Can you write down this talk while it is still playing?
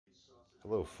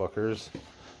Hello, fuckers.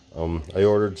 I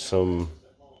ordered some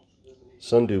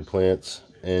sundew plants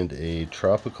and a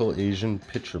tropical Asian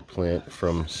pitcher plant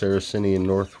from Saracenian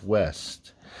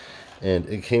Northwest. And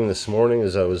it came this morning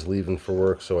as I was leaving for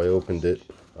work, so I opened it,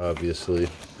 obviously.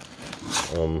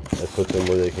 I put them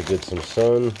where they could get some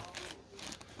sun.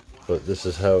 But this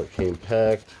is how it came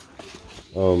packed.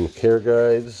 Care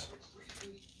guides,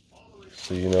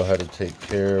 so you know how to take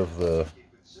care of the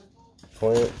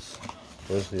plants.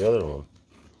 Where's the other one?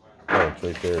 Oh, it's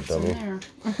right there, dummy.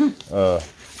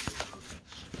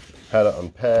 How to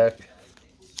unpack.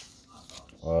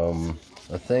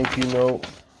 A thank you note.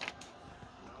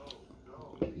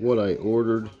 What I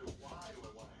ordered.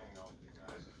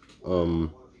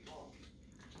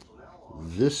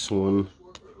 This one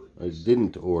I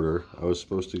didn't order. I was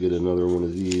supposed to get another one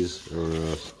of these, or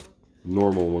a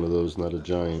normal one of those, not a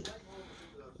giant.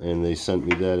 And they sent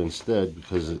me that instead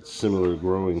because it's similar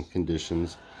growing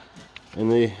conditions. And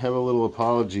they have a little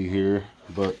apology here,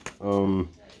 but you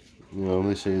know,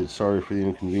 they say it's sorry for the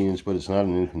inconvenience, but it's not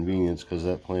an inconvenience because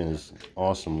that plant is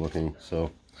awesome looking.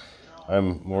 So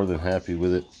I'm more than happy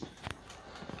with it.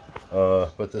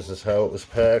 But this is how it was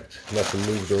packed. Nothing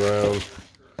moved around.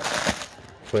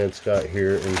 Plants got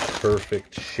here in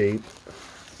perfect shape.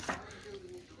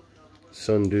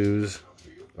 Sundews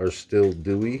are still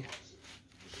dewy.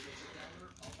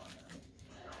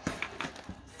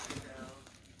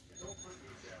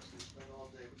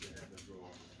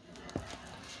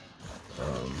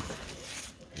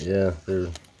 Yeah, they're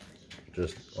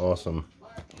just awesome.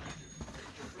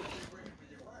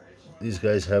 These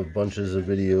guys have bunches of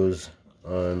videos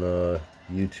on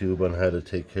YouTube on how to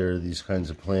take care of these kinds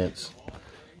of plants.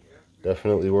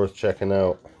 Definitely worth checking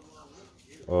out.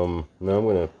 Now I'm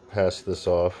going to pass this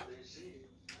off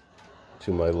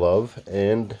to my love,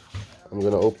 and I'm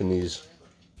going to open these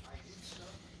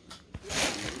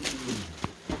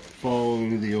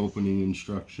following the opening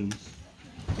instructions.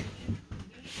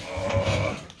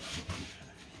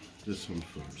 This one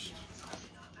first.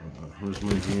 Where's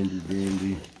my handy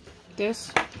dandy?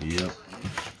 This? Yep.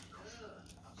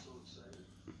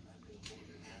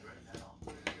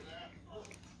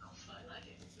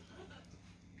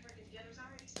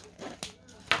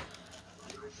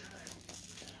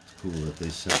 Cool that they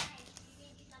sent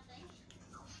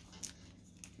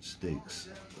steaks.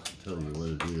 I'll tell you what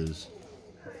it is.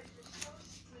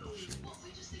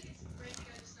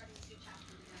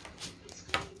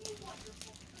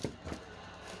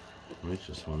 I might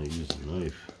just want to use a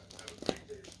knife.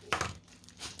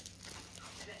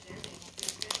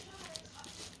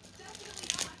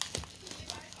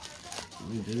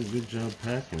 They did a good job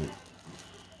packing it.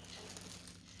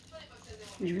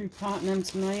 You repotting them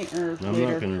tonight or I'm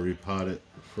later? not going to repot it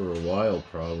for a while,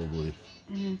 probably.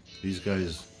 Mm-hmm. These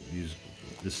guys use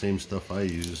the same stuff I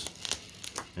use,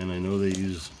 and I know they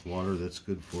use water that's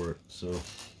good for it, so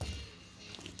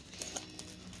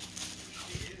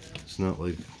it's not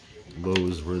like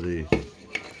Lowe's where they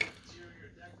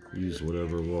use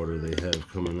whatever water they have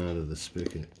coming out of the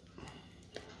spigot.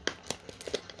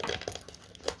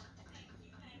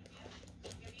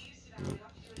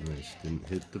 Nice, didn't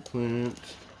hit the plant.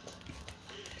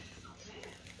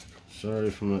 Sorry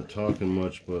if I'm not talking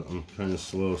much, but I'm kind of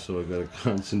slow, so I gotta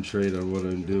concentrate on what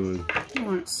I'm doing. You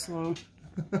aren't slow.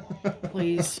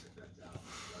 Please.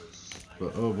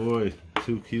 But oh boy,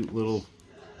 two cute little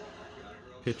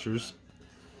pictures.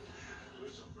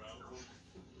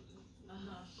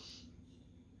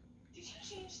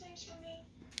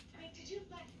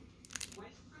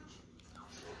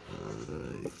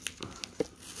 Alright.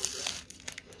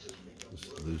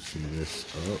 Just loosen this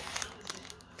up.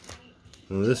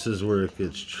 Now this is where it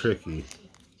gets tricky.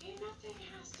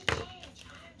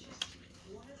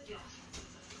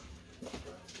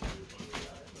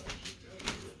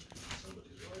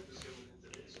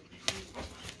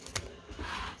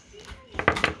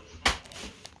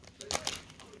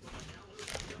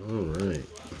 Alright.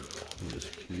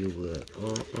 Just peel that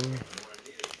off.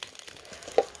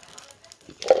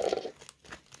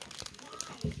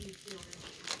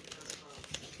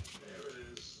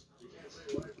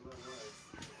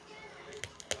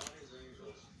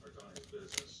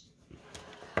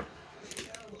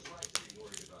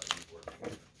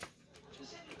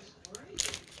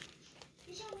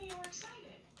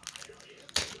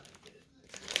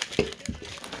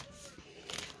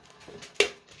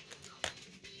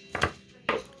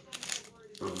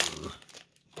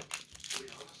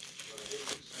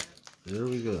 There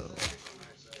we go.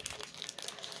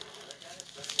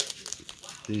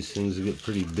 These things get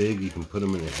pretty big. You can put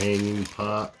them in a hanging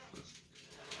pot.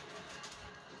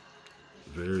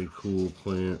 Very cool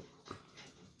plant.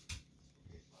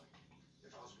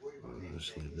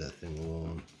 just leave that thing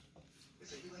alone.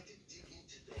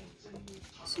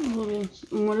 It's a little,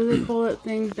 what do they call that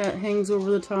thing that hangs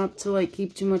over the top to like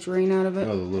keep too much rain out of it?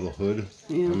 Oh, the little hood?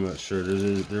 Yeah. I'm not sure.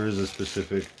 There is a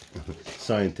specific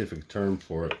scientific term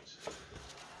for it,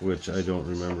 which I don't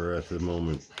remember at the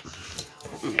moment.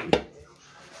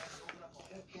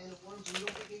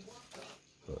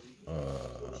 But, I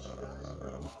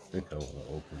think I want to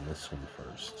open this one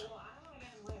first.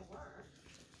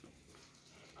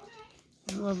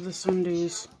 I love the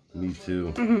sundews. Me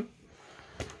too.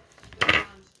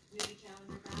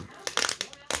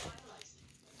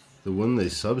 The one they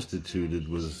substituted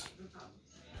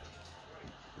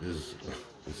is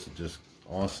just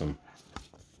awesome,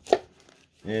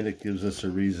 and it gives us a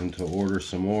reason to order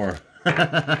some more.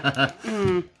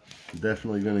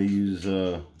 Definitely gonna use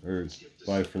or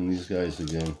buy from these guys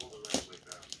again.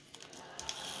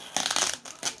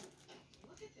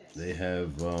 They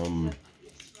have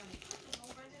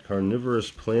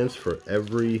carnivorous plants for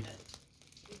every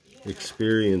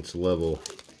experience level.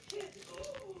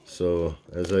 So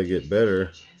as I get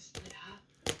better,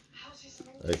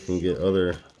 I can get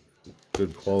other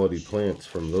good quality plants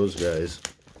from those guys.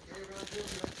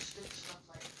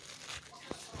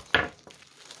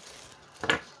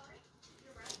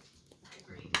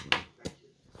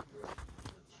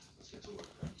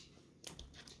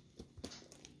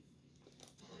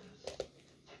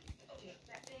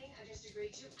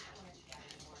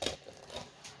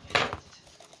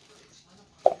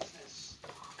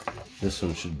 This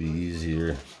one should be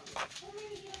easier.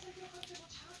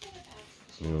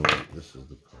 You know what? This is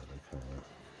the part I kind of...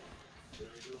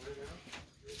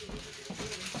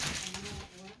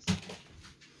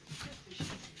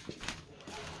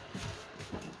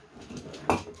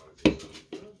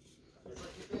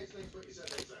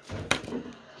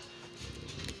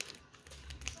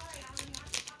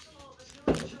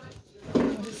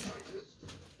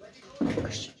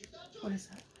 What is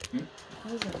that?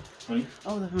 What is that? Honey?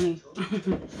 Oh, the honey.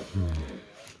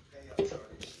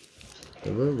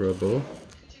 Hello, Rebel.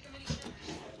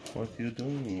 What are you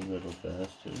doing, you little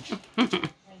bastard?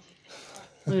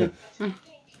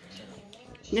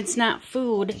 It's not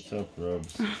food. What's up,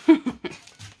 Rubs?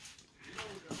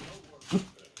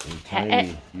 You're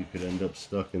tiny. You could end up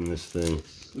stuck in this thing.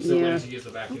 So why don't you use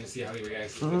the vacuum to see how he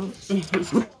reacts to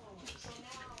it?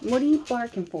 What are you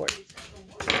barking for?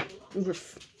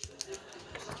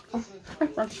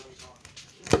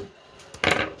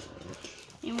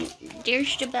 Dear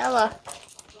Stabella.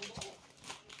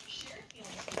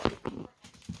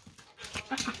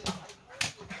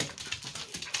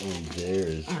 And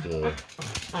there's the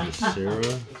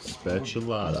Sarah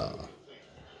spatulata.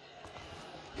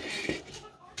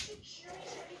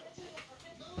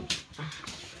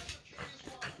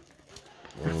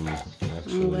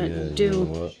 Actually, yeah, you know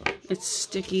what? It's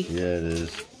sticky. Yeah, it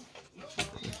is.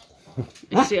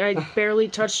 You see, I barely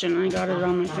touched it and I got it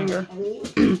on my finger.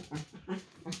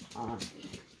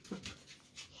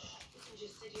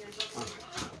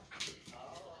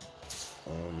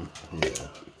 Yeah.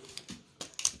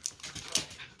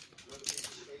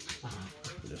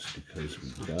 Just because we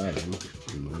got them,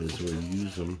 we might as well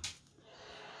use them.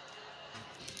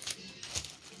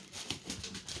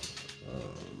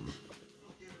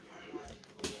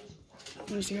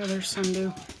 Where's the other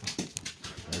sundew?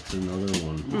 That's another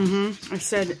one. I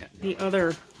said the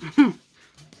other. I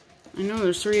know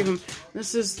there's 3 of them.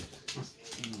 This is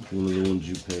one of the ones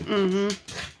you picked.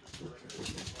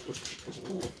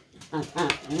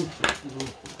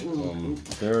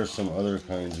 There are some other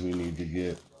kinds we need to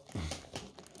get.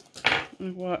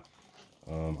 like what?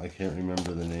 I can't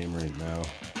remember the name right now,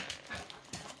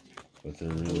 but they're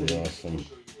really awesome.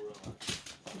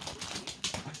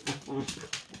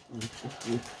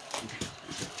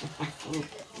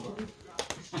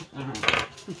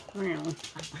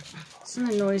 Some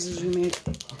of the noises you make.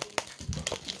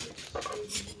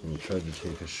 I tried to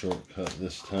take a shortcut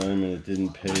this time and it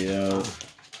didn't pay out.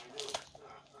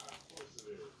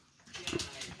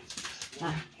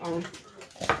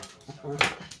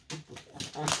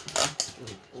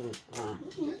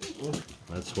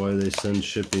 That's why they send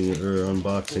shipping or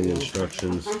unboxing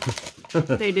instructions.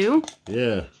 They do?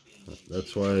 Yeah,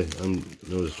 that's why I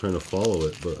was trying to follow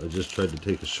it, but I just tried to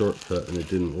take a shortcut and it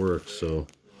didn't work, so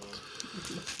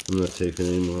I'm not taking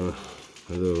any more of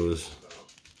those.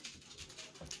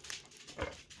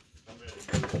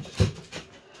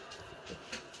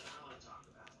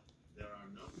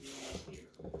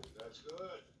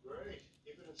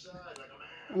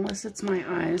 Unless it's my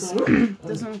eyes.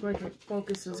 Doesn't look like it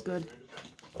focuses good.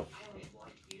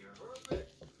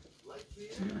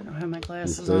 I don't have my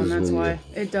glasses on, that's why.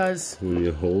 It does. When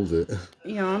you hold it.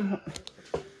 Yeah,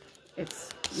 It's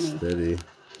me. Steady.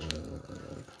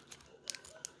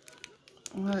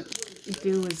 What you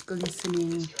do is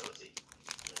glistening.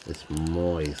 It's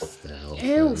moist, Alfred.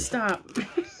 Ew, stop.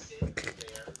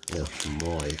 It's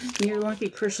moist. You're lucky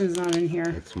Christian's not in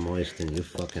here. It's moist and you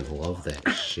fucking love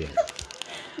that shit.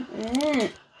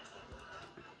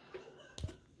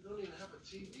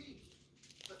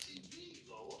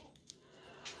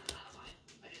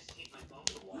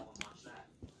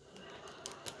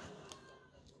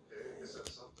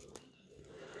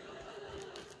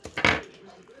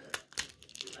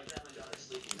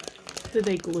 Did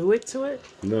they glue it to it?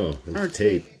 No, it's Or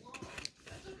tape.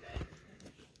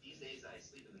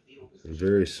 A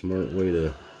very smart way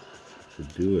to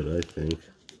do it, I think.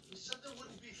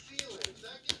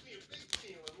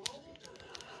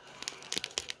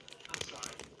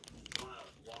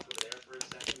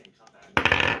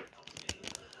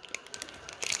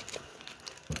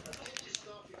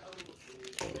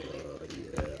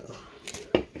 Yeah.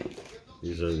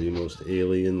 These are the most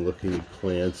alien looking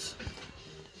plants.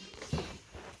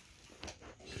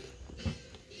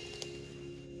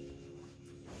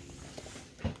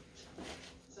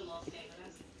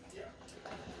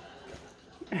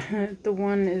 The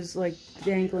one is like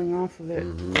dangling off of it.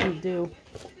 You do.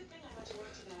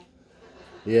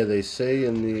 Yeah, they say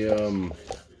in the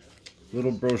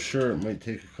little brochure it might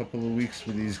take a couple of weeks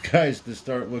for these guys to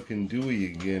start looking dewy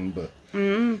again, but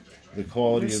the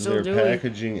quality They're of still their dewy.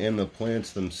 packaging and the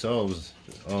plants themselves,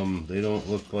 they don't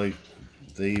look like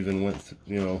they even went,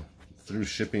 through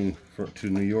shipping to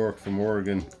New York from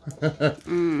Oregon.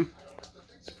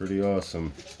 It's pretty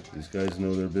awesome. These guys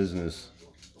know their business.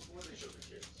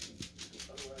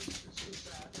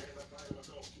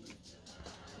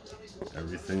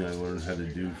 Everything I learned how to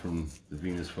do from the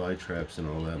Venus flytraps and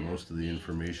all that, most of the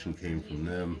information came from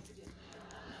them.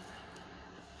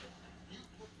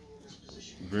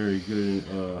 Very good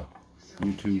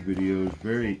YouTube videos,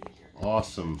 very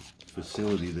awesome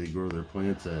facility they grow their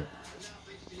plants at.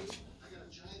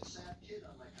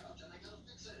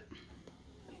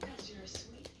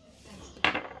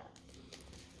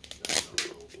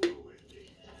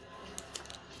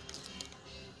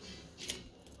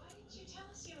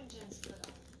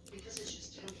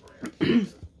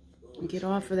 Get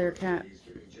off of there, cat.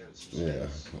 Yeah,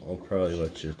 I'll probably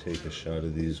let you take a shot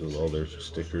of these with all their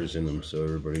stickers in them so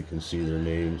everybody can see their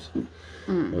names.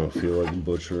 I don't feel like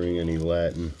butchering any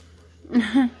Latin.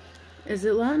 Is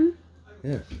it Latin?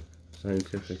 Yeah,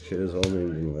 scientific shit is all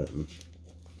named in Latin.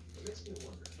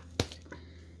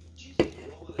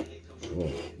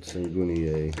 Well,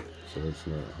 Sanguiniae, so it's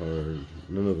not hard.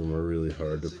 None of them are really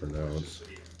hard to pronounce.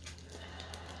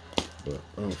 But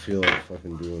I don't feel like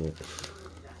fucking doing it.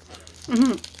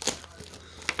 I'm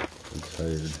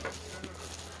tired.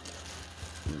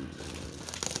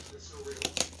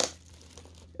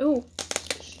 Ooh.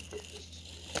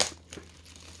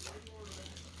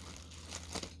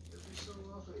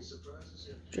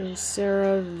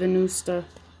 Drosera venusta.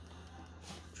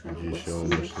 Did you show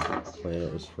them which plant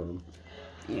it was from?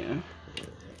 Yeah.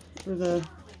 For the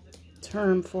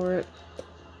term for it.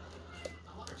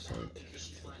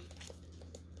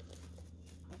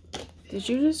 Did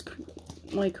you just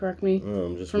like correct me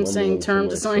I'm just from saying mumbling term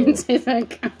to myself.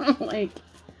 scientific? Like.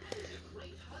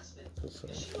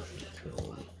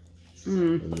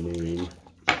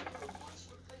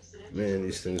 Man,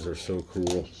 these things are so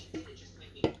cool.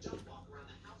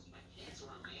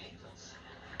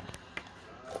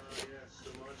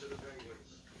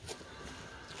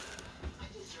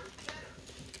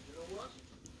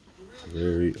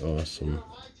 Very awesome.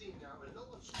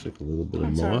 Looks like a little bit of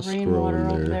That's our moss rainwater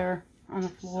growing over there. there on the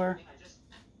floor.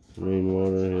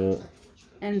 Rainwater, yeah.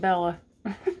 And Bella.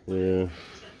 Yeah.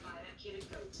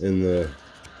 And the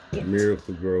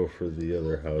Miracle Grow for the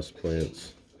other house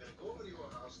plants.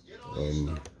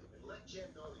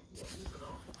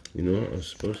 You know, I was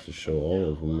supposed to show all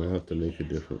of them. I'll have to make a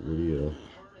different video.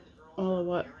 All of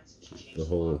what? The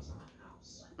whole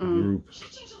group.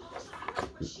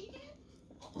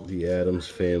 The Addams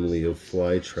family of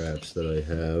fly traps that I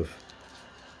have.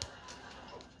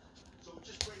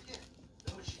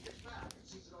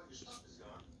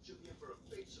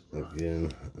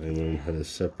 Again, I learned how to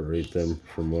separate them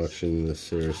from watching the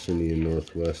Saracenian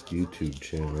Northwest YouTube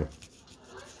channel.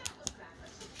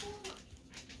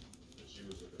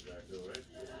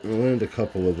 I learned a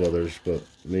couple of others, but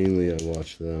mainly I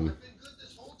watch them.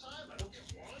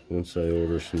 Once I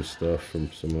order some stuff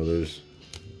from some others.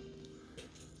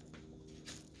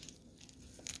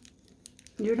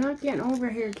 You're not getting over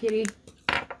here, kitty.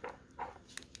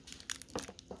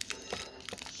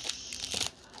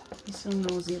 He's so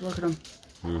nosy. Look at him.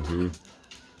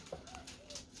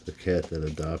 The cat that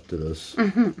adopted us.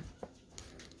 You're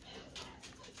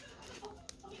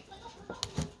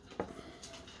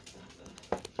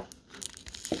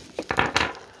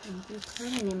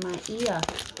crying in my ear.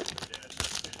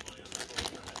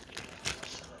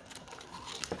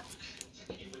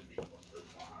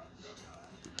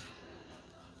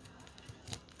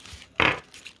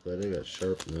 But they got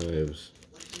sharp knives.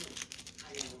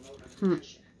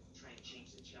 Actually.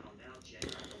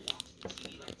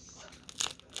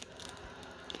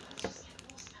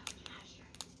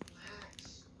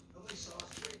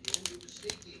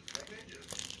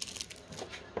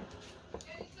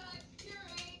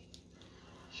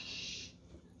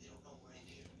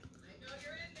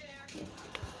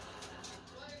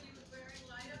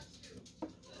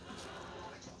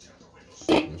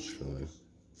 Jesus Christ.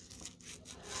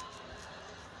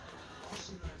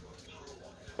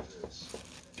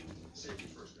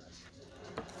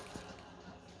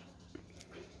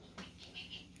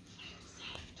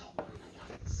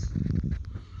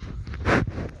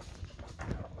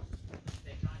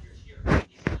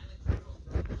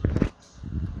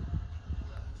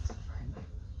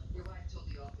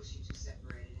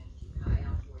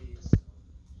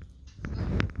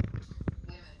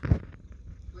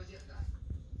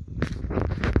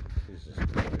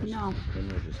 No.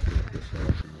 Didn't I just take this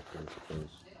off in the first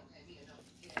place?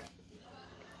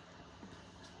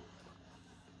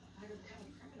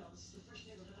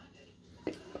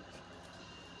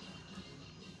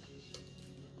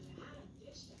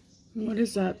 What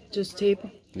is that? Just tape?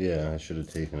 Yeah, I should have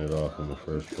taken it off in the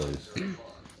first place. Should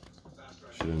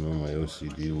have known my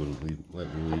OCD wouldn't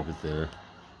let me leave it there.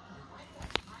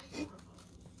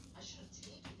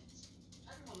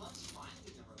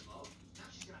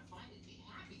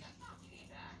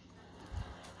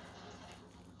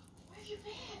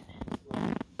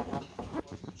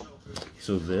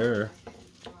 So there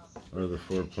are the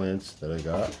 4 plants that I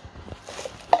got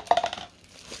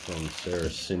from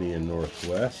Sarracenia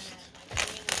Northwest.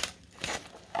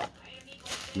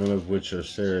 None of which are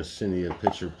Sarracenia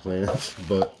pitcher plants,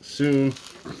 but soon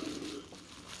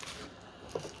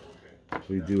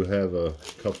we do have a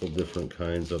couple different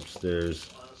kinds upstairs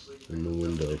in the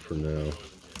window for now.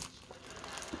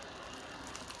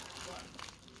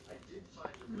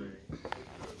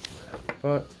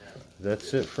 But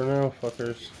that's it for now,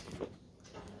 fuckers.